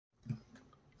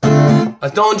I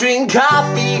don't drink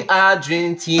coffee, I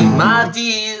drink tea, my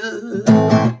dear.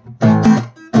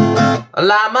 I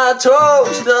like my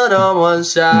toasted on one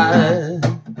side,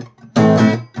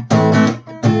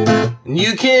 and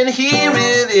you can hear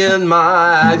it in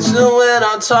my accent when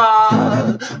I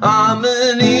talk. I'm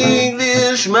an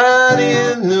Englishman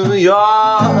in New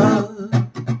York.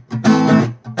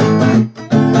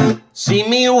 See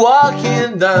me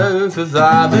walking down Fifth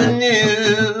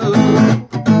Avenue,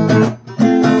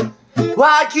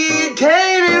 walking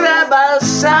Katie right by the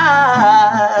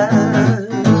side.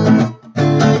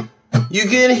 You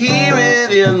can hear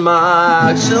it in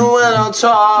my accent when I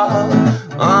talk.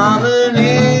 I'm an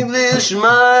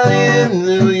Englishman in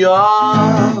New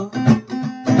York.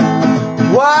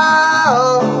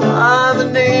 Wow, I'm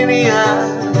an alien,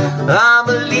 I'm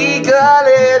a legal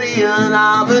alien,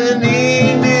 I'm an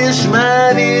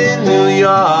Englishman in New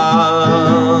York.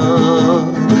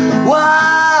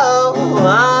 Wow,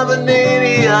 I'm an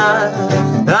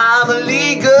alien, I'm a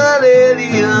legal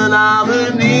alien, I'm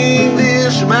an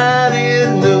Englishman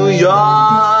in New York.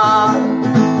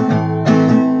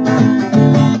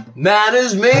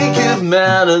 Manners maketh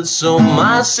manners, so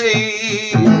I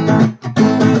say.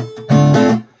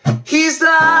 He's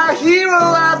the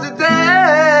hero of the day.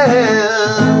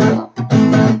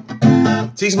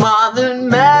 Takes more than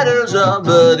matters of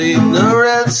but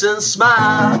ignorance and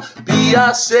smile. Be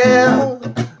yourself,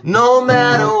 no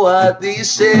matter what they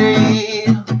say.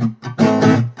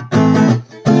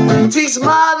 Takes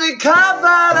more than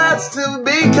confidence to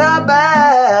be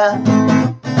bad.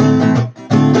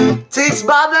 Takes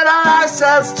more than a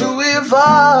license to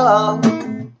evolve.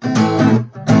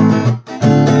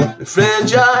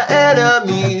 Befriend your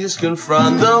enemies,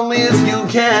 confront them if you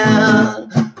can.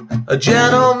 A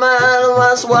gentleman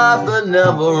must walk but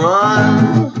never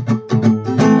run.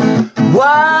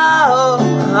 Wow,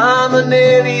 I'm an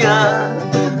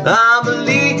alien, I'm a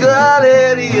legal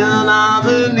alien, I'm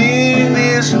an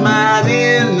Englishman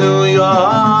in New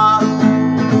York.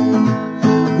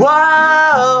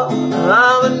 Wow,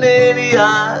 I'm an alien,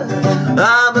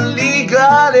 I'm a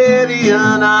legal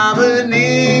alien, I'm an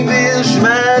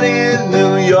Englishman in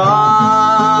New York.